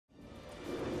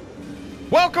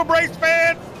Welcome, race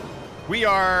fans! We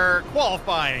are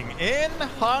qualifying in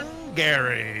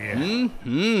Hungary.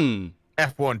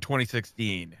 F1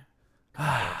 2016.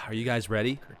 Are you guys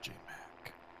ready?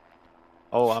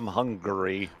 Oh, I'm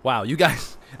hungry. Wow, you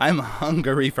guys, I'm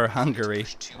hungry for Hungary.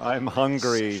 I'm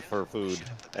hungry for food.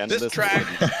 And This track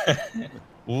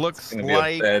looks It's gonna be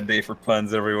like... a bad day for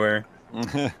puns everywhere.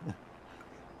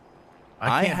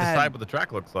 I can't decide what the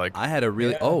track looks like. I had a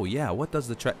really... Oh, yeah, what does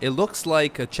the track... It looks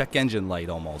like a check engine light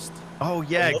almost. Oh,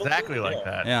 yeah, exactly like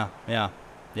that.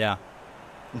 Yeah.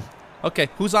 Okay,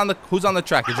 who's on the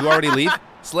track? Did you already leave?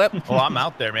 Slip? Oh, I'm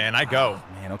out there, man. I go. Oh,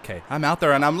 man, okay. I'm out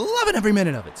there, and I'm loving every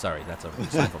minute of it. Sorry, that's a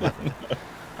reference.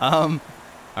 All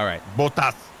right.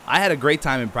 Botas. I had a great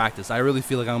time in practice. I really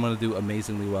feel like I'm going to do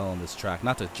amazingly well on this track.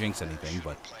 Not to jinx anything,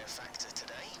 but...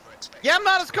 Yeah, I'm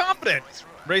not as confident.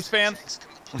 Race fans.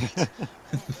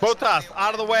 Botas,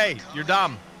 out of the way. You're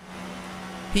dumb.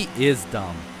 He is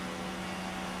dumb.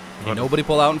 Okay, nobody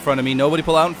pull out in front of me. Nobody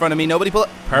pull out in front of me. Nobody pull out.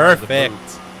 Perfect.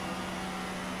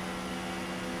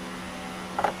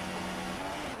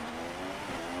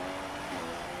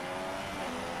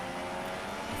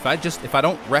 If I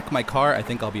don't wreck my car, I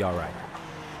think I'll be all right.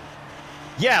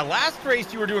 Yeah, last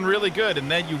race you were doing really good,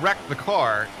 and then you wrecked the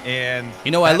car, and...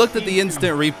 You know, I looked at the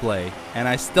instant replay, and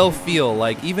I still feel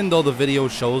like, even though the video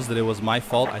shows that it was my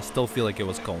fault, I still feel like it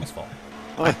was Cone's fault.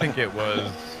 I think it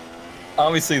was...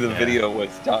 Obviously, the video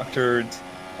was doctored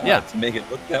to make it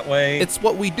look that way. It's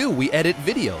what we do. We edit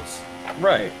videos.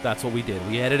 Right. That's what we did.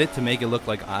 We edited it to make it look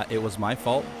like it was my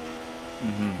fault,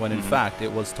 when in fact,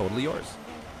 it was totally yours.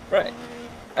 Right.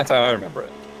 That's how I remember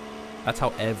it. That's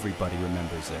how everybody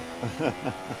remembers it.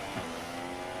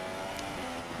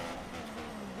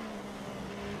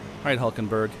 All right,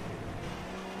 Hulkenberg.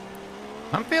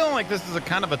 I'm feeling like this is a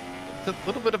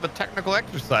little bit of a technical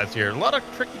exercise here. A lot of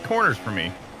tricky corners for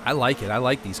me. I like it. I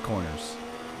like these corners.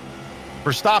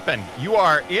 Verstappen, you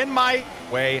are in my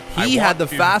way. He had the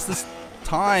fastest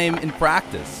time in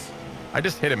practice. I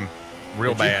just hit him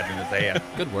real bad in his ass.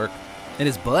 Good work. In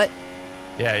his butt?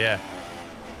 Yeah.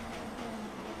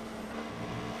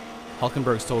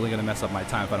 Hulkenberg's totally going to mess up my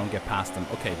time if I don't get past him.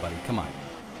 Okay, buddy, come on.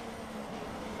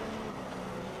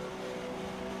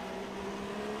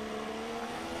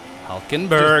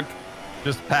 Hulkenberg.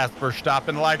 Just passed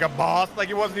Verstappen like a boss, like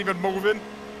he wasn't even moving.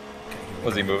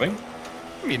 Was he moving?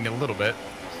 I mean, a little bit.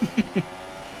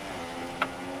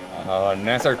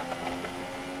 Nasser.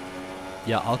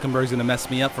 Yeah, Hulkenberg's going to mess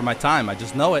me up for my time. I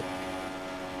just know it.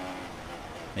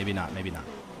 Maybe not, maybe not.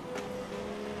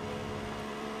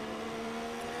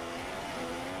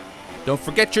 Don't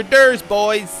forget your Durs,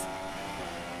 boys.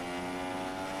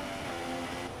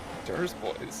 Durs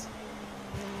boys.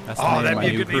 That's the name of that'd my be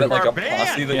a new good group. name for Like our a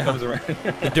posse band. that comes around.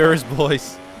 The Durs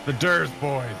boys. The Durs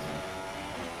boys.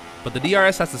 But the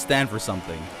DRS has to stand for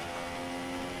something.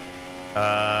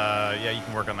 Yeah, you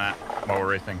can work on that while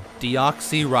we're racing.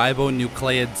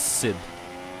 Deoxyribonucleic acid.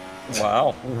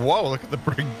 Wow. Whoa, look at the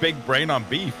big brain on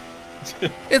beef.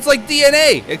 It's like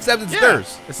DNA, except it's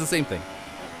Durs. It's the same thing.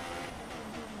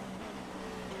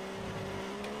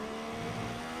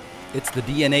 It's the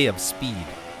DNA of speed.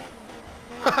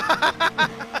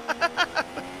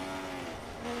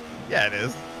 Yeah, it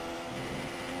is.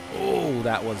 Oh,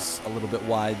 that was a little bit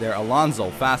wide there. Alonso,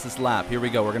 fastest lap. Here we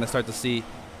go. We're going to start to see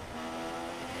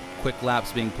quick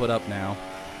laps being put up now.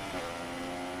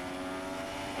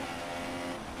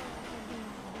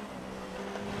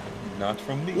 Not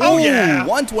from me. Oh, yeah.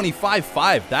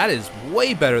 125.5. That is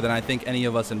way better than I think any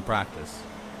of us in practice.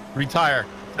 Retire.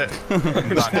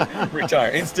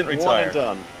 Retire. Instant retire. One and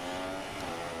done.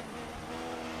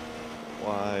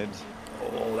 Wide.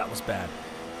 Oh, that was bad.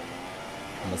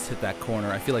 Let's hit that corner.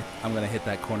 I feel like I'm going to hit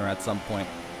that corner at some point.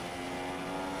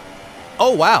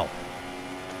 Oh, wow.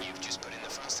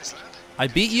 I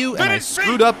beat you, and I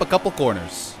screwed up a couple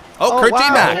corners. Oh, Kurt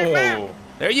G-Mac. Oh.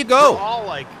 There you go. We're all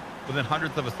like within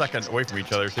hundredths of a second away from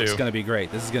each other, too. It's going to be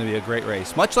great. This is going to be a great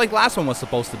race. Much like last one was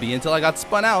supposed to be until I got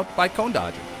spun out by Cone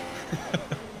Dodger.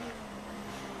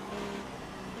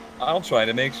 I'll try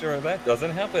to make sure that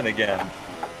doesn't happen again.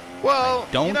 Well,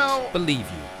 Don't believe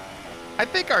you. I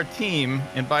think our team,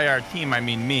 and by our team I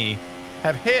mean me,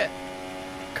 have hit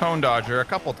Cone Dodger a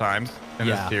couple times in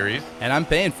this series. And I'm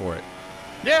paying for it.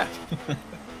 Yeah.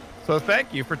 So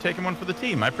thank you for taking one for the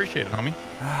team. I appreciate it, homie.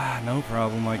 Ah, no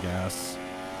problem, I guess.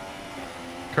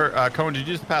 Cone, did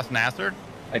you just pass Nasser?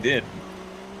 I did.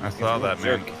 I saw that,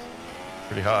 man.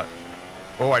 Pretty hot.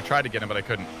 Oh, I tried to get him, but I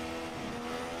couldn't.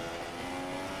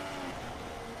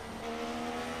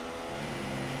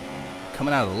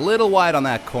 Coming out a little wide on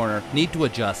that corner. Need to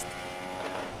adjust.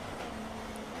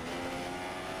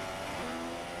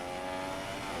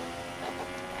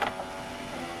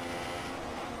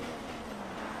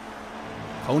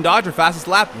 Cone Dodger, fastest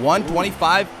lap,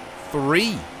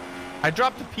 1:25.3. I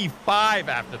dropped to P5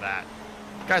 after that.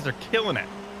 You guys are killing it.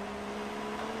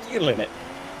 Killing it.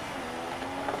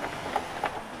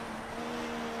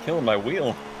 Killing my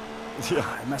wheel. Yeah,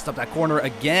 I messed up that corner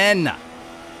again.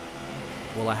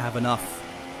 Will I have enough?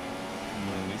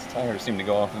 These tires seem to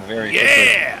go off very quickly.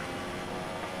 Yeah!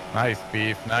 Nice,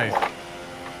 Beef. Nice.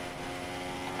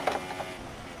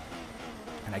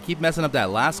 And I keep messing up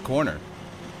that last corner.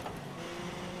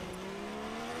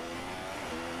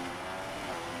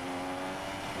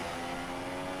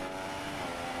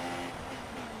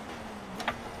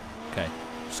 Okay,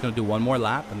 just gonna do one more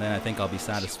lap, and then I think I'll be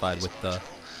satisfied with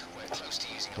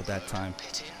that time.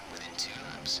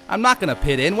 I'm not gonna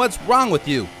pit in. What's wrong with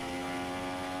you?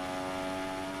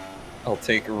 I'll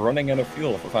take running out of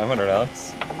fuel for 500,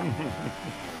 Alex.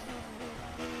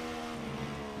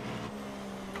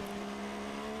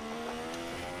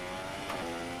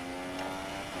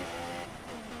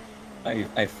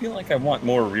 I feel like I want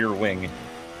more rear wing.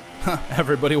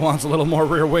 Everybody wants a little more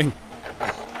rear wing.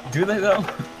 Do they though?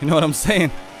 You know what I'm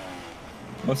saying?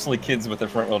 Mostly kids with their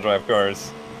front-wheel drive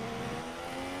cars.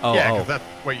 Oh, Yeah, because that's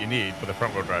what you need with a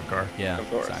front-wheel drive car. Yeah, Of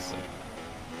course. exactly.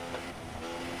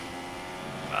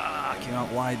 Came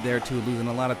out wide there too, losing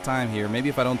a lot of time here. Maybe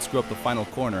if I don't screw up the final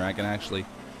corner, I can actually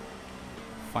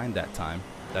find that time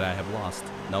that I have lost.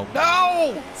 Nope.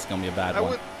 No! It's gonna be a bad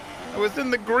one. I was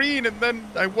in the green, and then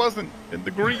I wasn't in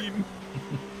the green.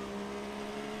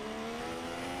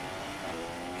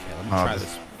 Okay, let me try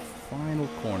this final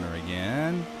corner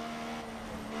again.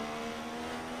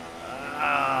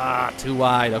 Too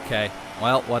wide. Okay.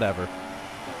 Well, whatever.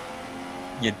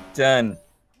 You're done.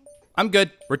 I'm good.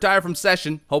 Retire from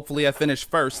session. Hopefully I finish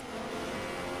first.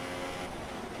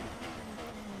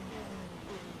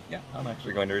 Yeah, I'm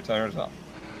actually going to retire as well.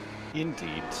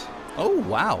 Indeed. Oh,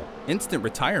 wow. Instant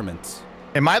retirement.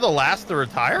 Am I the last to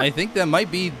retire? I think that might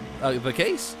be the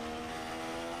case.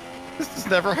 This has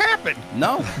never happened.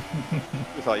 No.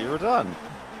 We thought you were done.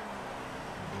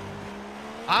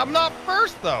 I'm not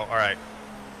first, though. All right.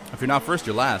 If you're not first,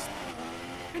 you're last.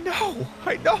 I know.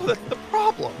 That's the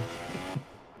problem.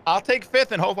 I'll take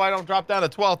fifth and hope I don't drop down to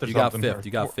 12th or You something. got fifth.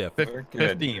 You got fifth. Very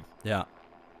good. 15th. Yeah.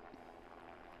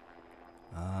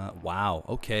 Wow.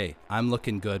 Okay. I'm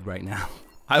looking good right now.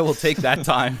 I will take that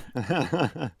time.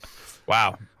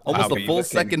 Wow. Almost Wow, a you full looking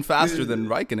second faster good. than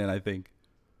Raikkonen, I think.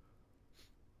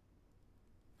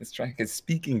 This track is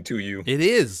speaking to you. It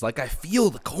is. Like, I feel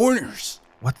the corners.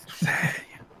 What's it say?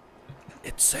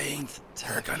 It's saying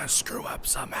they're gonna screw up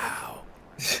somehow.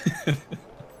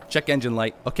 Check engine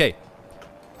light. Okay.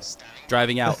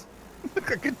 Driving out. Look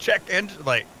like a check engine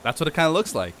light. That's what it kind of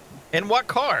looks like. In what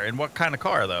car? In what kind of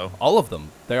car, though? All of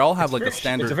them. They all have like a It's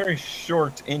standard. a very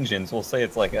short engine, so we'll say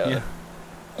it's like a Yeah.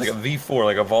 like a V4,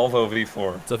 like a Volvo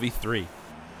V4. It's a V3.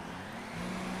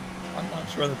 I'm not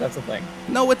sure that that's a thing.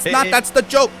 No, it's not. That's the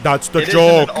joke. That's the It is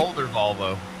joke. an older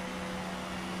Volvo.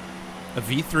 A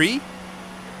V3?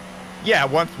 Yeah,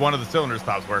 once one of the cylinders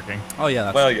stops working. Oh yeah.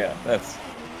 That's Well, yeah, that's.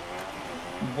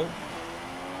 What?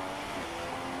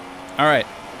 all right.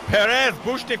 Perez,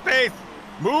 push the face.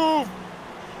 Move.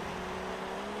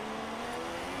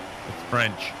 It's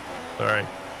French. Sorry.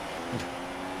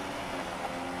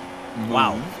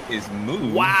 Wow. Move is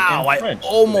move. Wow, in I French.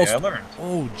 almost. Today I learned.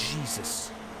 Oh Jesus.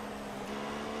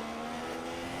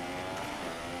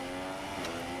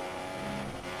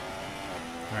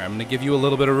 All right, I'm gonna give you a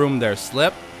little bit of room there,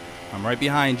 Slip. I'm right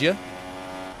behind you. I'm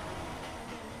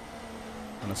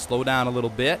gonna slow down a little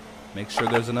bit. Make sure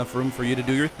there's enough room for you to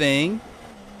do your thing.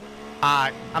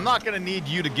 I'm not going to need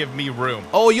you to give me room.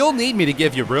 Oh, you'll need me to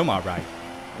give you room, all right.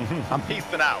 I'm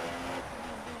piecing out.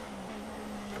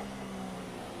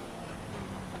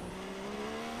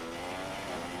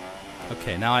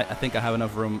 Okay, now I think I have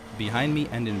enough room behind me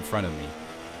and in front of me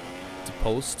to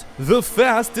post the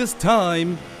fastest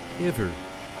time ever.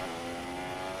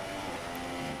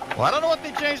 Well, I don't know what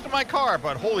they changed to my car,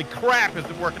 but holy crap, is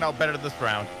it working out better this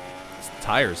round. It's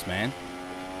tires, man.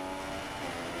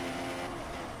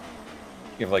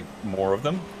 You have like more of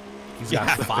them. He's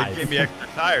got They 5. gave me extra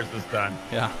tires this time.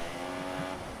 Yeah.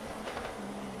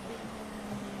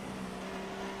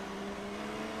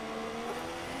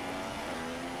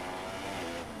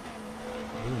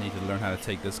 I really need to learn how to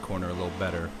take this corner a little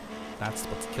better. That's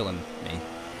what's killing me.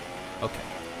 Okay.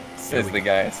 Says the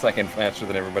guy second faster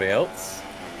than everybody else.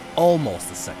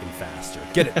 Almost a second faster.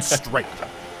 Get it straight.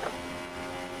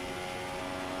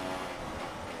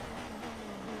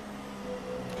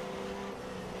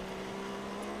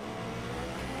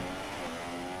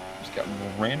 Just got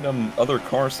random other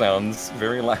car sounds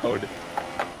very loud.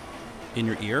 In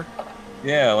your ear?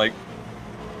 Yeah, like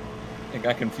It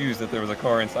got confused that there was a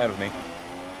car inside of me.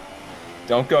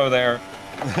 Don't go there.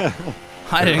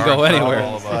 I didn't go anywhere.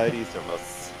 Inside east of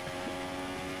us.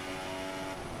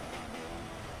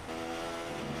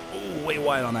 Ooh, way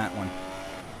wide on that one.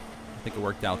 I think it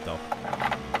worked out, though.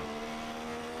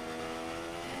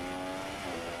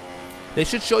 They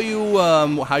should show you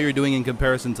how you're doing in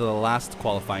comparison to the last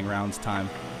qualifying round's time.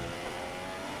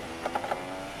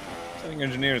 Telling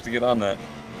engineers to get on that.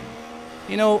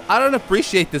 You know, I don't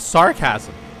appreciate this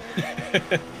sarcasm.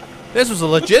 This was a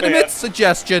legitimate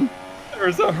suggestion.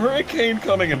 There's a hurricane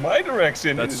coming in my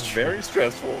direction. That's It's true. very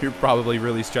stressful. You're probably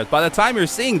really stressed. By the time you're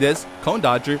seeing this, Cone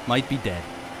Dodger might be dead.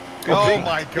 Oh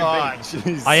my God.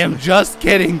 Jeez. I am just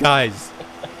kidding, guys.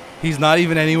 He's not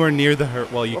even anywhere near the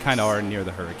well, you kind of are near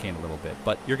the hurricane a little bit,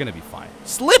 but you're going to be fine.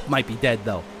 Slip might be dead,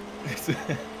 though.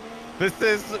 This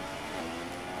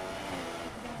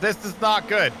is not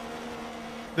good.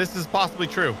 This is possibly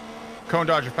true. Cone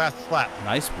Dodger fastest lap.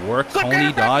 Nice work, Slip Coney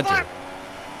Gator, fastest Dodger.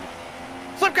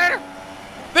 lap. Slip Gator.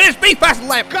 Finish beef fast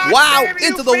lap. God Wow, damn you,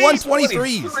 into the beef.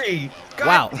 123s. God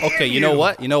Wow. damn Okay, you know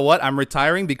what? You know what? I'm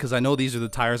retiring because I know these are the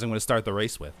tires I'm going to start the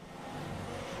race with.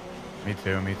 Me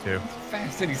too, me too.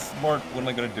 Fast and he's smart. What am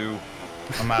I gonna do?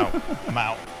 I'm out. I'm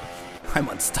out. I'm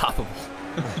unstoppable.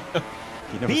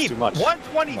 He knows Beef, too much.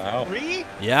 123?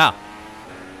 Yeah.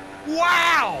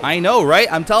 Wow. I know, right?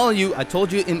 I'm telling you, I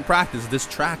told you in practice, this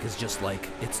track is just like,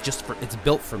 it's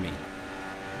built for me.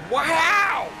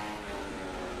 Wow.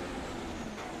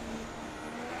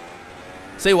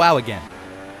 Say wow again.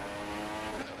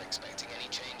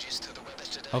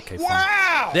 Okay, fine.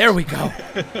 Wow. There we go.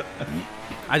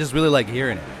 I just really like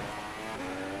hearing it.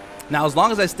 Now, as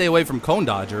long as I stay away from Cone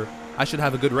Dodger, I should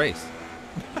have a good race.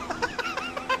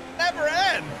 Never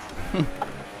ends.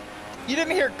 You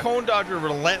didn't hear Cone Dodger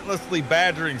relentlessly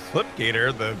badgering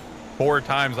Slipgator the 4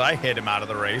 times I hit him out of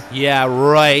the race. Yeah,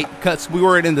 right. Cause we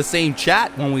weren't in the same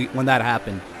chat when that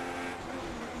happened.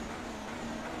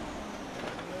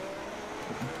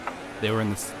 They were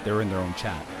in their own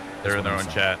chat. They're in their own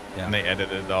chat, Yeah. and they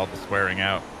edited all the swearing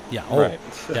out. Yeah, oh, Right.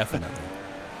 definitely.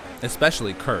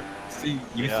 Especially Kurt. See,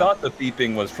 you Yeah. thought the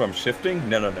beeping was from shifting?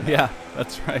 No, no, no. Yeah,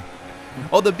 that's right.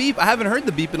 Oh, the beep. I haven't heard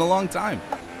the beep in a long time.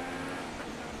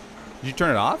 Did you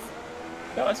turn it off?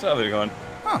 No, I still have it going.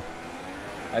 Huh.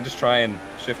 I just try and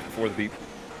shift before the beep.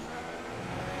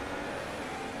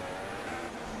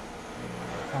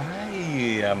 I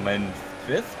am in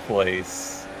 5th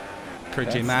place. Kurt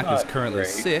J. That's Mack is not currently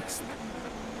great. 6th.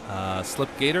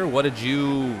 Slipgator, what did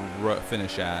you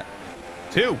finish at?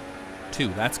 2. 2.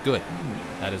 That's good.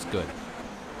 That is good.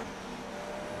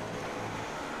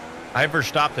 I ever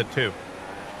stopped at 2.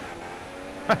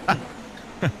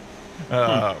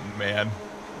 Oh, man.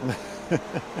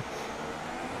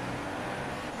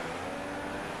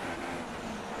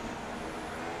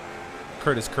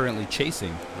 Kurt is currently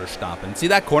chasing Verstappen. See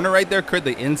that corner right there, Kurt,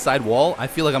 the inside wall? I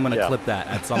feel like I'm going to Yeah. clip that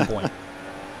at some point.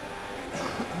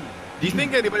 Do you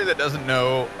think anybody that doesn't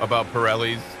know about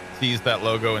Pirellis sees that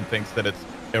logo and thinks that it's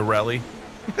Pirelli?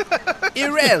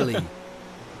 Irelli.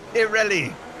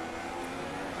 Pirelli.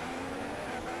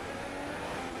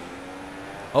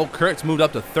 Oh, Kurt's moved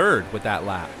up to 3rd with that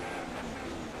lap.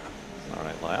 All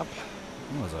right, lap.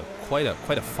 That was quite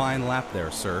a fine lap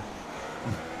there, sir.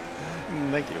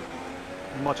 Thank you.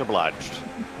 Much obliged.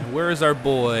 And where is our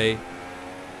boy?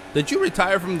 Did you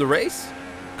retire from the race,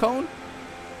 Cone?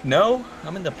 No,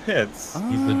 I'm in the pits.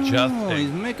 He's adjusting. Oh,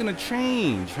 he's making a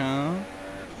change, huh?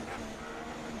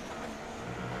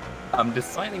 I'm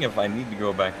deciding if I need to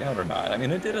go back out or not. I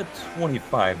mean, I did a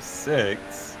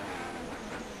 25.6,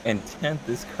 and 10th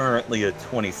is currently a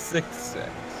 26.6.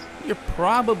 You're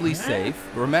probably safe.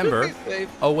 Remember. Should be safe.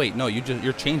 Oh wait, no,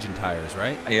 you're changing tires,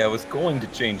 right? Yeah, I was going to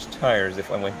change tires if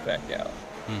I went back out.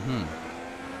 Mm-hmm.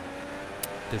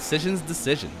 Decisions.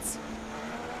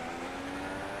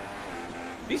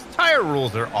 These tire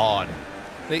rules are odd.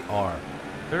 They are.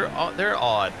 They're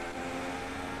odd.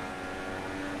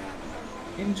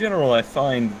 In general, I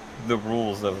find the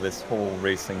rules of this whole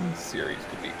racing series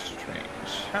to be strange.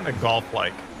 Kind of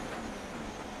golf-like.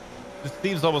 Just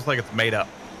seems almost like it's made up.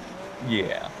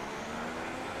 Yeah.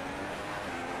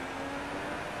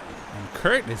 And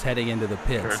Kurt is heading into the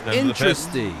pits. Kurt's into the pits.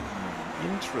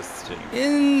 Interesting.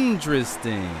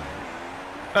 Interesting.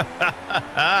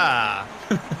 Ah.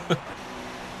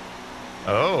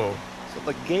 Oh. So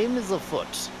the game is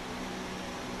afoot.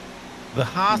 The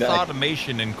Haas Nice.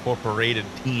 Automation Incorporated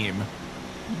team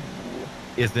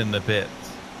is in the pits.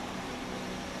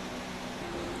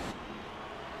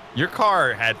 Your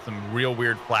car had some real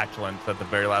weird flatulence at the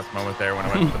very last moment there when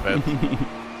I went to the pits.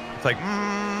 It's like,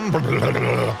 Had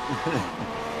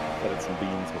some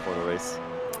beans before the race.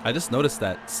 I just noticed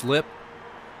that Slip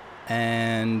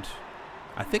and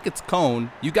I think it's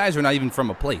Cone. You guys are not even from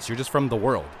a place. You're just from the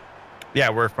world. Yeah,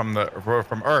 we're from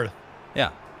Earth.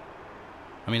 Yeah.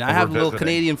 I mean, I We're have a little visiting.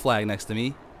 Canadian flag next to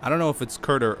me. I don't know if it's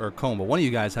Kurt or Cone, but one of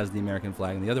you guys has the American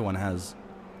flag and the other one has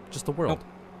just the world.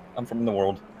 I'm from the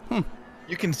world.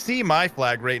 You can see my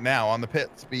flag right now on the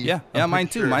pits. Yeah, mine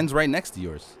too. Mine's right next to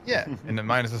yours. Yeah, and then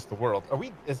mine is just the world. Are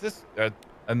we? Is this? I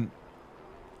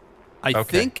Okay.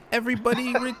 think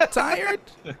everybody retired.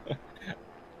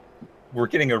 We're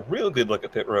getting a real good look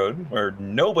at pit road where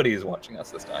nobody is watching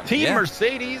us this time. Team Yeah.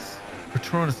 Mercedes,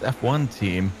 Petronas F1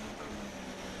 team,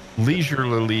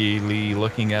 leisurely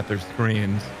looking at their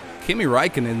screens. Kimi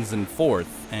Räikkönen's in 4th,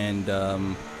 and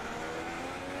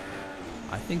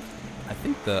I think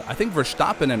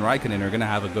Verstappen and Räikkönen are gonna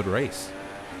have a good race.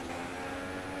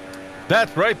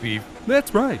 That's right, Beef.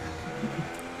 That's right.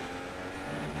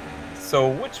 So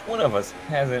which one of us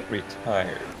hasn't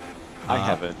retired? I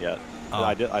haven't yet. oh.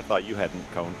 I thought you hadn't,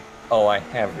 Cone. Oh, I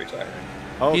have retired.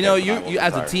 Oh, You know, okay, then I will you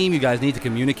as a retire. team, you guys need to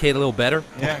communicate a little better.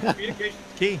 Yeah, communication's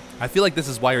key. I feel like this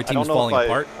is why your I team don't is know falling if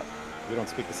apart. We don't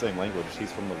speak the same language.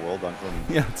 He's from the world. I'm from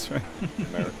Yeah, that's right.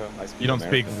 America. I speak You don't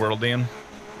speak American. Worldian.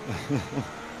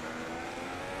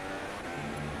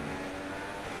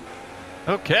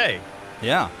 Okay,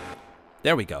 Yeah.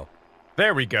 There we go.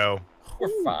 there we go.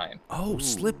 We're fine. Oh,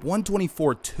 Slip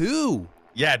 124 2.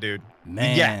 Yeah, dude.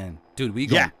 Man, Yeah, dude, we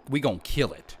Yeah. gon'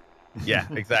 kill it. yeah,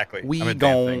 exactly. We I'm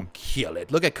gon' advancing. kill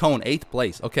it. Look at Cone, 8th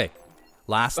place. Okay,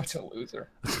 last. Such a loser.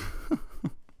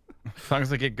 As long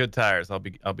as I get good tires, I'll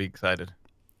be excited.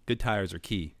 Good tires are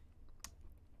key.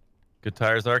 Good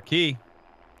tires are key.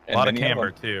 A And lot of many of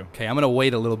camber them. too. Okay, I'm gonna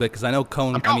wait a little bit because I know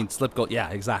Cone. I'm I mean, Slip go. Yeah,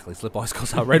 exactly. Slip always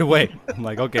goes out right away. I'm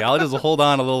like, okay, I'll just hold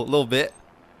on a little bit.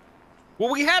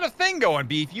 Well, we had a thing going,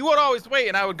 Beef. You would always wait,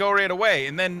 and I would go right away.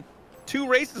 And then 2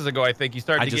 races ago, I think you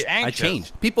started to get I anxious.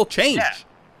 changed. People change. Yeah.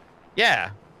 Yeah.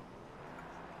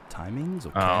 Timings.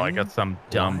 Okay. Oh, I got some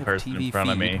dumb Live person TV in front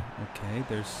of feed. me. Okay,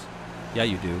 there's. Yeah,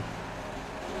 you do.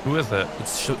 Who is it?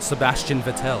 It's Sebastian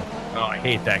Vettel. Oh, I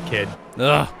hate that kid.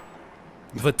 Ugh.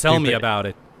 Tell me Stupid. about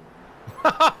it.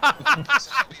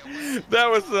 That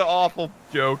was an awful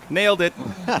joke. Nailed it.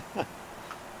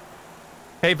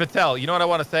 Hey, Vettel, you know what I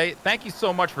want to say? Thank you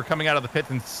so much for coming out of the pits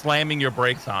and slamming your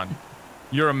brakes on.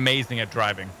 You're amazing at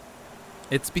driving.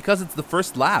 It's because it's the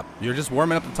first lap. You're just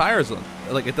warming up the tires.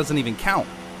 Like, it doesn't even count.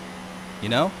 You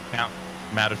know? Count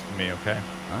matters to me, okay?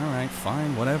 All right,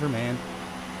 fine. Whatever, man.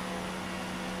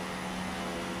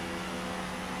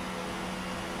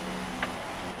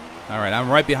 All right, I'm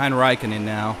right behind Räikkönen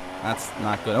now. That's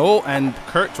not good. Oh, and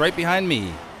Kurt's right behind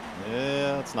me.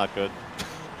 Yeah, that's not good.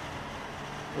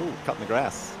 Ooh, cutting the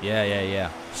grass. Yeah.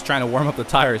 Just trying to warm up the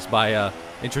tires by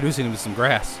introducing him to some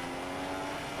grass.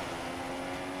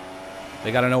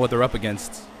 They got to know what they're up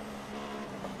against.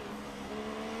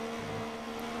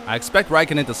 I expect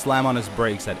Räikkönen to slam on his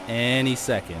brakes at any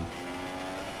second.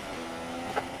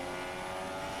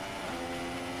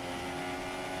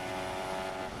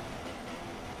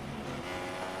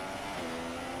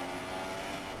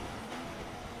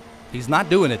 He's not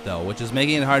doing it, though, which is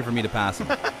making it hard for me to pass him.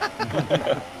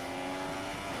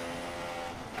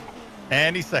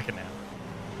 Any second now.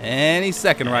 Any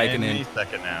second, Any Räikkönen.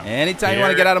 second now. Anytime you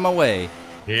want to get out of my way.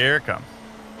 Here it comes.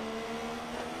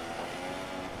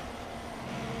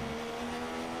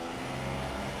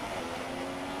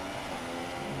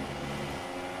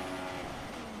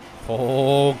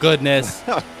 Oh, goodness.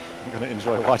 I'm going to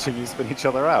enjoy watching you spin each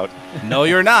other out. No,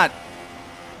 you're not.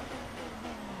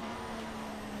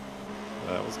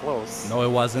 That was close. No, it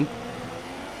wasn't.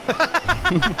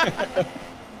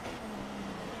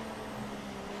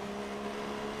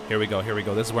 Here we go.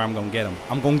 This is where I'm going to get him.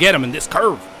 I'm going to get him in this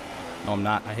curve. No, I'm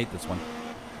not. I hate this one.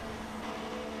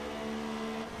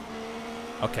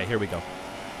 Okay, here we go.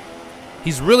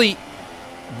 He's really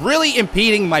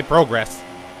impeding my progress.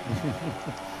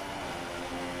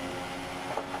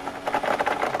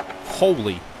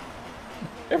 Holy.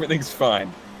 Everything's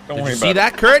fine. Don't Did worry you about see it.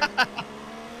 that, Kurt?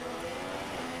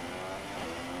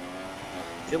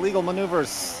 Illegal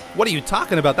maneuvers. What are you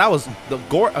talking about? That was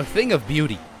a thing of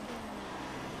beauty.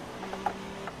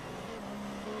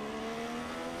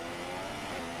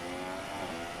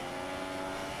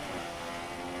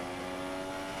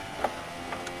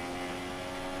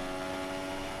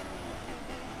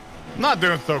 I'm not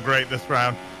doing so great this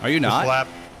round. Are you This not? lap.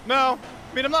 No.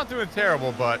 I mean, I'm not doing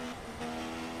terrible, but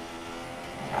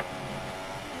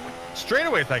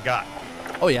straightaways I got.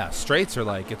 Oh yeah, straights are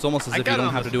like, it's almost as I if you got don't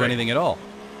on have the to do straight. anything at all.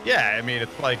 Yeah, I mean,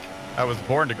 it's like I was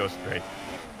born to go straight.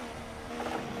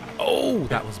 Oh,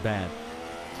 that was bad.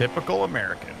 Typical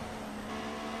American.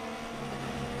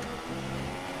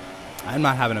 I'm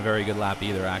not having a very good lap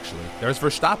either, actually. There's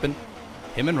Verstappen.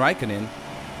 Him and Raikkonen.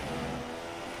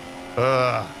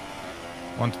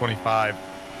 125.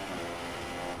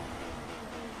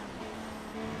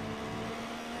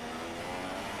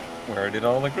 Where did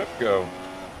all the grip go?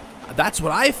 That's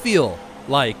what I feel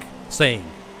like saying.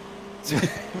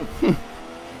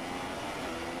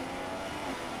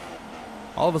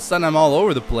 All of a sudden, I'm all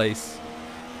over the place.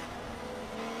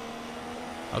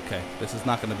 Okay, this is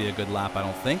not going to be a good lap, I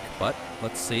don't think, but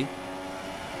let's see.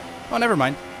 Oh, never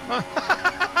mind.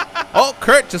 Oh,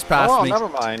 Kurt just passed me. Oh, never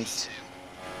mind.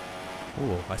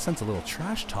 Ooh, I sense a little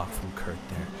trash talk from Kurt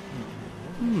there.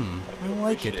 I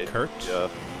like it, Kurt. A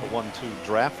 1-2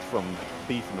 draft from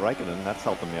Beef and Raikkonen. That's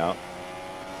helping me out.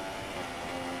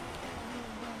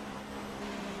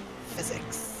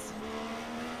 Physics.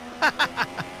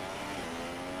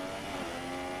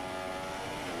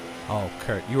 Oh,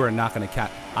 Kurt, you are not going to catch.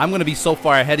 I'm going to be so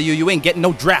far ahead of you, you ain't getting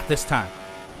no draft this time.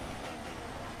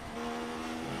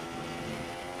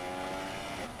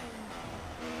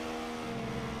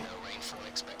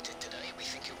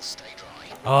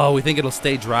 Oh, we think it'll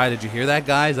stay dry. Did you hear that,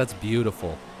 guys? That's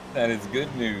beautiful. That is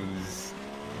good news.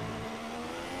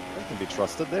 They can be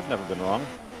trusted. They've never been wrong.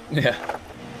 Yeah.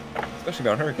 Especially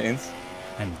about hurricanes.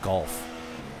 And golf.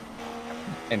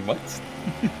 And what?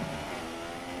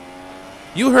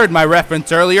 You heard my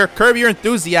reference earlier. Curb your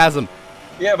enthusiasm.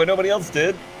 Yeah, but nobody else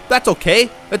did. That's okay.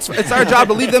 It's our job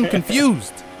to leave them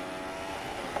confused.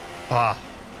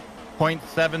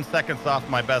 0.7 seconds off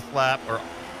my best lap, or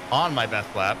on my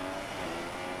best lap,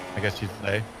 I guess you'd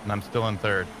say, and I'm still in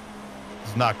third.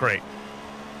 This is not great.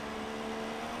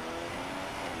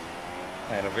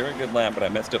 I had a very good lap, but I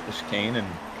messed up the chicane and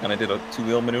kind of did a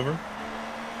two-wheel maneuver.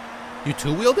 You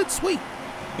two-wheeled it? Sweet.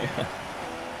 Yeah.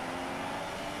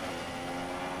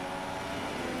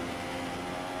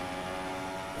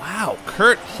 Wow,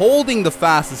 Kurt holding the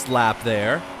fastest lap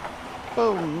there.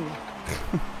 Boom.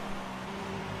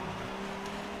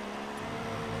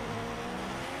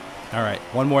 All right,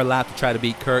 one more lap to try to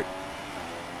beat Kurt,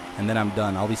 and then I'm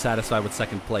done. I'll be satisfied with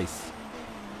second place.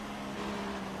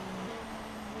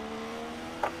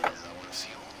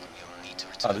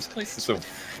 Oh, this place is so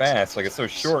fast. Like, it's so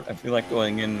short. I feel like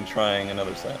going in and trying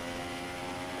another set.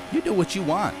 You do what you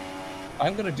want.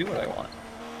 I'm going to do what I want.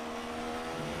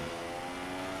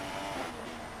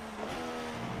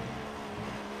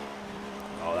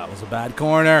 Oh, that was a bad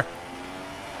corner.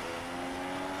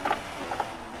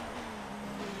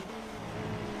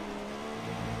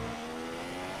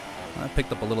 I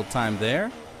picked up a little time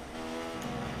there.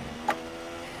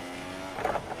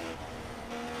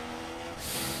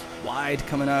 Wide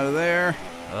coming out of there.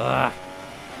 Ugh.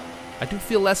 I do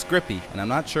feel less grippy, and I'm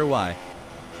not sure why.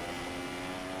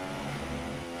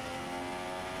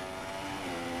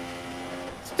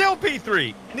 Still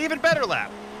P3, an even better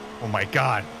lap. Oh my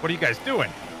God, what are you guys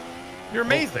doing? You're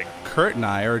amazing. Well, Kurt and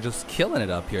I are just killing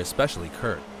it up here, especially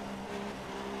Kurt.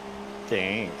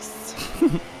 Thanks.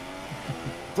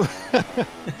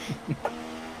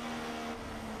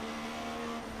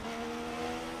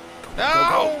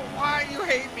 No, why you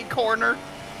hate me, corner?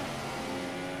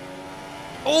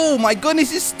 Oh my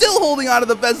goodness, he's still holding on to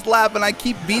the best lap, and I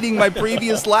keep beating my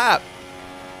previous lap.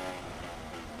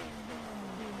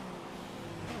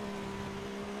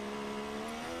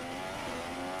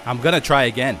 I'm gonna try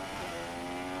again.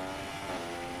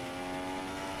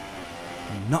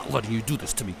 I'm not letting you do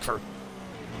this to me, Kurt.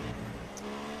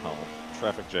 Oh,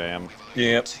 traffic jam.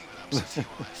 Yep. The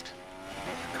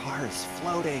car is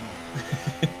floating.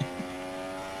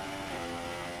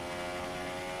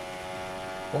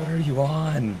 What are you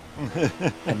on?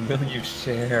 And will you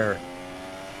share?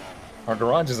 Our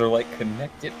garages are like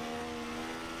connected.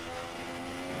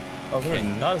 Okay,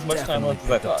 not as much time left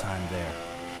as I thought. Time there.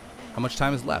 How much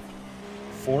time is left?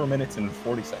 4 minutes and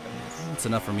 40 seconds. That's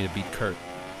enough for me to beat Kurt.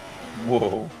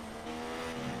 Whoa.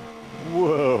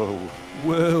 Whoa.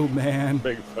 Whoa, man.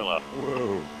 Big fella.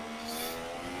 Whoa.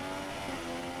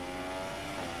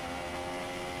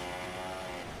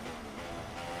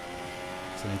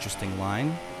 It's an interesting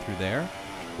line through there.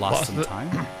 Lost some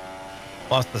time.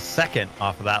 Lost the second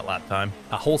off of that lap time.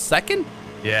 A whole second?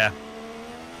 Yeah.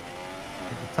 I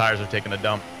think the tires are taking a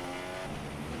dump.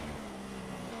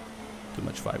 Too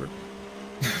much fiber.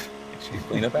 She's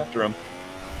clean up after him.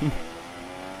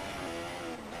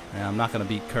 Yeah, I'm not going to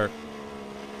beat Kurt.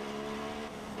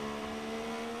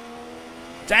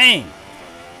 Dang!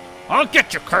 I'll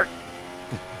get you, Kurt!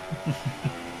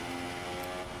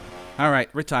 All right,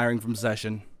 retiring from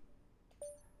session.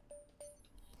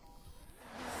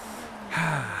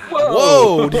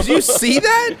 Whoa! Did you see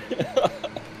that?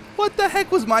 What the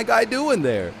heck was my guy doing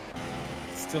there?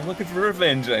 Still looking for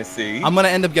revenge, I see. I'm going to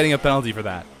end up getting a penalty for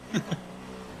that.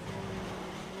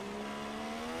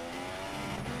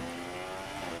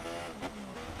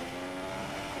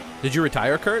 Did you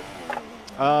retire, Kurt?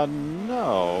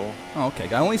 No. Oh, okay.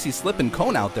 I only see Slip and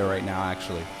Cone out there right now,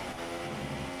 actually.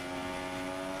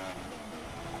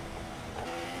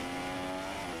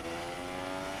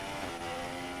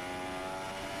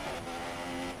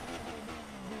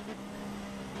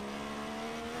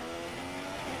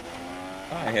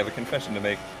 I have a confession to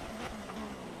make.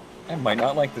 I might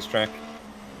not like this track.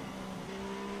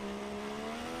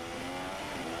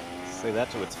 Say that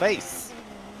to its face.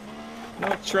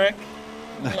 No, Trek.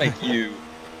 I like you.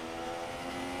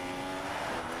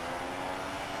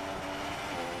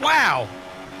 Wow.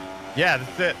 Yeah,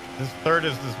 that's it. This third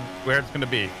is where it's going to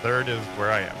be. Third is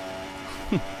where I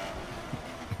am.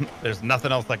 There's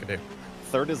nothing else I can do.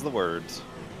 Third is the word.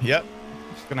 Yep.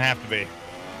 It's going to have to be.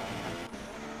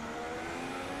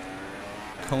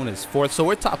 Cone is 4th, so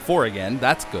we're top 4 again.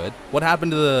 That's good. What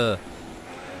happened to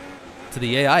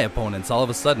the AI opponents? All of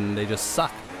a sudden, they just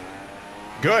suck.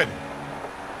 Good.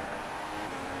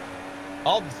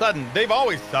 All of a sudden, they've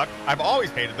always sucked. I've always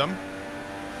hated them.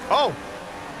 Oh,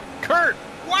 Kurt.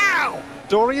 Wow.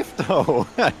 Dorifto.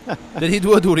 Did he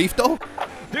do a Durifto?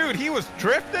 Dude, he was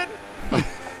drifting.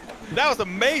 That was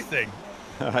amazing.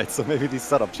 All right, so maybe these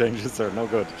setup changes are no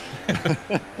good.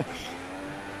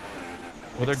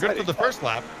 Well, they're good for the first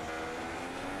lap.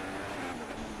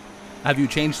 Have you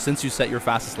changed since you set your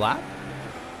fastest lap?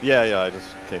 Yeah, I just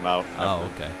came out. Oh,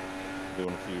 after okay.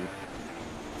 Doing a few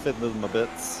fiddling my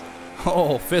bits.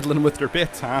 Oh, fiddling with their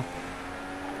bits, huh?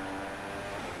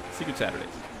 Secret Saturdays.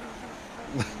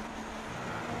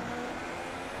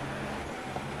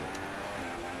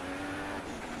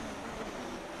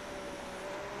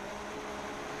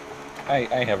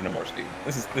 I have no more speed.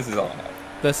 This is all I have.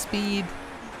 The speed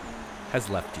has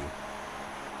left you.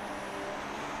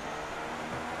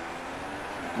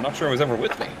 I'm not sure it was ever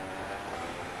with me.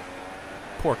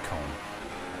 Poor Cone.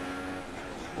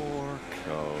 Poor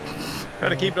code. Try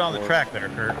to keep it on the track there,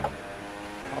 Kurt.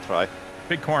 I'll try.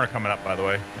 Big corner coming up, by the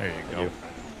way. There you go.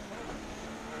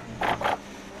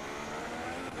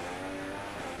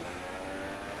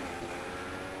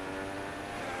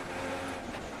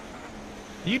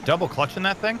 Are you double clutching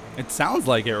that thing? It sounds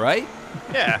like it, right?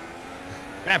 Yeah.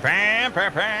 Pan, pan,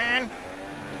 pan, pan.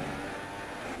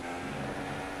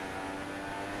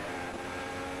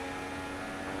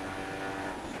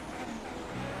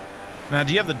 Now,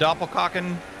 do you have the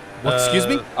doppelcocking? What, excuse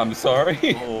me? I'm sorry.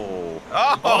 Oh.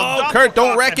 Oh, Kurt,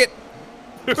 don't wreck it.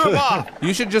 Come on.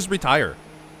 You should just retire.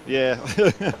 Yeah.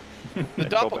 The Go back to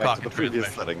doppelcocking the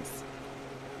previous transmission. settings.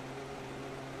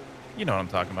 You know what I'm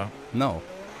talking about. No.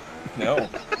 No.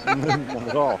 Not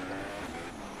at all.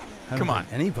 I don't Come on.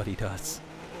 think anybody does.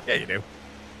 Yeah, you do.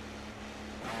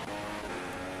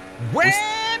 When?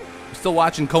 We're still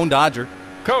watching Cone Dodger.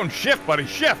 Cone, shift, buddy,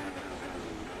 shift.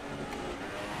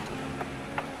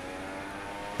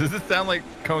 Does this sound like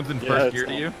Cone's in first it's gear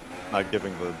to you? Not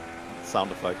giving the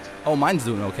sound effect. Oh, mine's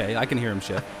doing okay. I can hear him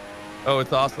shift. Oh,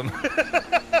 it's awesome.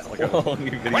 It's like A whole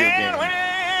new video game.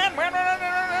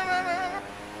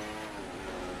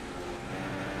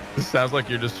 This sounds like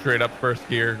you're just straight up first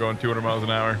gear going 200 miles an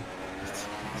hour.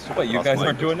 What, you guys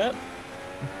aren't doing that?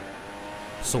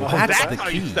 So Oh, that's that's the how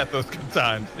key. you set those good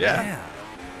times. Yeah.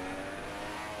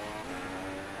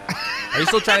 Are you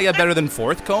still trying to get better than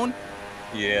 4th, Cone?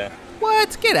 Yeah.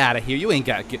 What? Get out of here. You ain't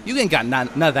got none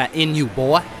of that in you,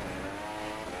 boy.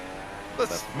 The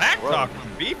smack talk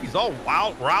from Beef. He's all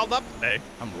riled up today.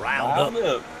 I'm riled up.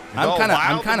 up.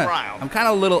 I'm kind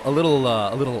of a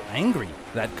little angry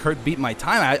that Kurt beat my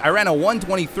time. I ran a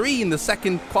 1:23 in the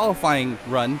second qualifying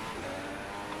run,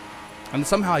 and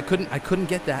somehow I couldn't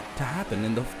get that to happen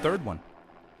in the third one.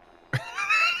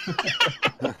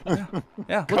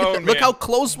 Yeah. Look how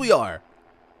close we are.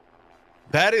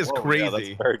 That is Whoa, crazy. Yeah, that's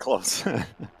very close.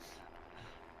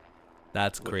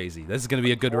 That's crazy. This is going to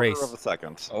be a good race. Quarter of a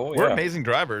second. Oh, We're yeah. amazing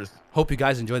drivers. Hope you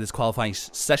guys enjoyed this qualifying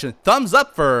session. Thumbs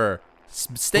up for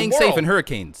staying safe in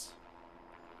hurricanes.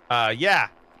 Yeah.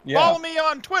 Follow me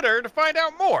on Twitter to find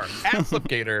out more. At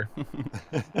Slipgator.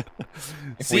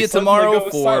 See we you suddenly tomorrow go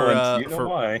for silent, you know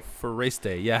why. for race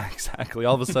day. Yeah, exactly.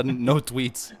 All of a sudden, no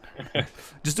tweets.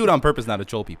 Just do it on purpose now to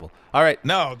troll people. All right.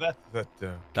 No, that That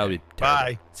would be terrible.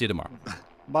 Bye. See you tomorrow.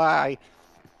 Bye.